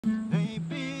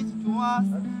to us,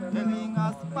 telling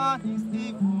us man is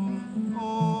evil.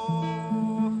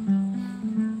 Oh,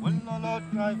 will no Lord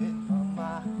Trivet,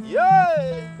 mama.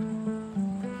 Yeah!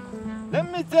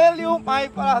 Let me tell you, my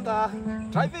brother,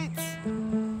 Trivet.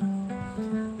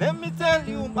 Let me tell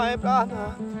you, my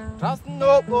brother, trust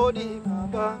nobody,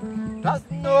 Baba.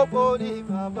 Trust nobody,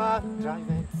 Baba,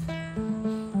 Trivet.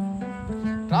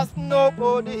 Trust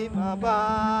nobody, Baba.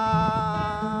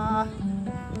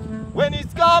 When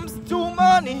it comes to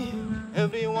money,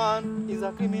 everyone is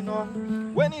a criminal.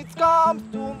 When it comes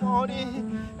to money,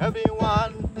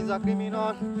 everyone is a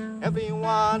criminal.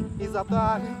 Everyone is a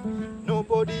thug.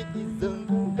 Nobody is a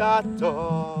good at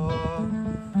all.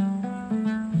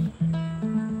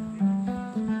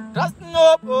 Trust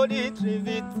nobody,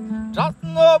 Trivet. Trust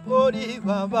nobody,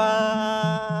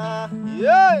 Baba.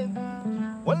 Yeah.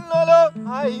 Wallolo,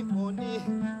 I money.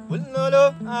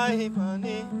 Wallolo, I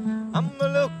money. I'm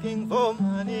looking for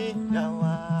money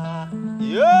now.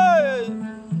 Yeah.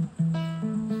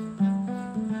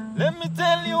 Let me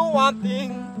tell you one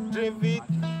thing, Trivet.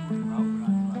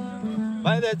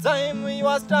 By the time you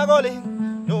are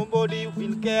struggling, nobody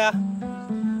will care.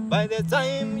 By the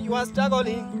time you are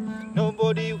struggling,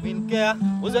 nobody will care.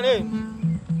 What's your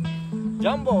name?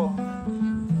 Jumbo.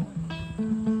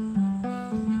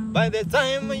 By the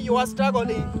time you are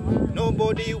struggling,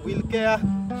 nobody will care.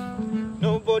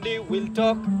 Nobody will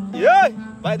talk. Yeah.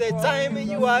 By the time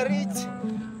you are rich,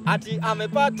 ati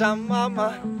amepata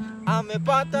mama,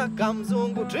 amepata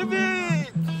kamzungu. Trivet.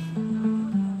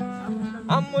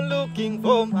 I'm looking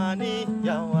for money,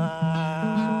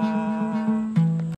 yawa.